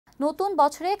নতুন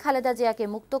বছরে খালেদা জিয়াকে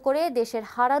মুক্ত করে দেশের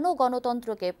হারানো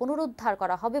গণতন্ত্রকে পুনরুদ্ধার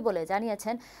করা হবে বলে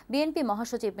জানিয়েছেন বিএনপি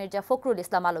মহাসচিব মির্জা ফখরুল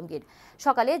ইসলাম আলমগীর।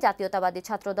 সকালে জাতীয়তাবাদী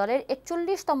ছাত্র দলের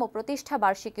 ৪১তম প্রতিষ্ঠা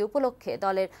বার্ষিকী উপলক্ষে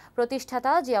দলের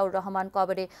প্রতিষ্ঠাতা জিয়াউর রহমান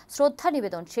কবরে শ্রদ্ধা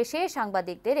নিবেদন শেষে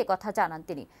সাংবাদিকদের একথা জানান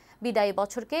তিনি। বিদায়ী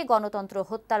বছরকে গণতন্ত্র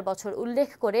হত্যার বছর উল্লেখ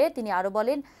করে তিনি আরও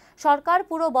বলেন, সরকার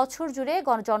পুরো বছর জুড়ে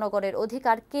জনগণের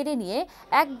অধিকার কেড়ে নিয়ে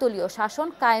একদলীয় শাসন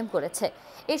কায়েম করেছে।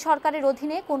 এই সরকারের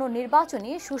অধীনে কোনো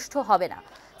নির্বাচনই সুষ্ঠু হবে না।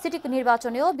 সিটি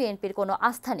নির্বাচনেও বিএনপির কোনো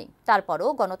আস্থা নেই। তারপরও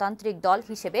গণতান্ত্রিক দল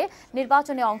হিসেবে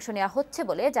নির্বাচনে অংশ নেওয়া হচ্ছে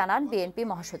বলে জানান বিএনপি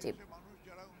মহাসচিব।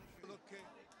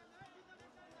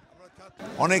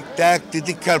 অনেক ত্যাগ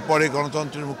তিতিক্ষার পরে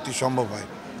গণতন্ত্রের মুক্তি সম্ভব হয়,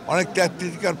 অনেক ত্যাগ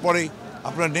তিতিক্ষার পরেই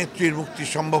আপনার নেত্রীর মুক্তি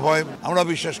সম্ভব হয়। আমরা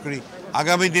বিশ্বাস করি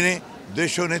আগামী দিনে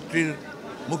দেশ ও নেত্রীর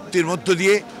মুক্তির মধ্য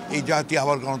দিয়ে এই জাতি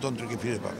আবার গণতন্ত্রকে ফিরে পাবে।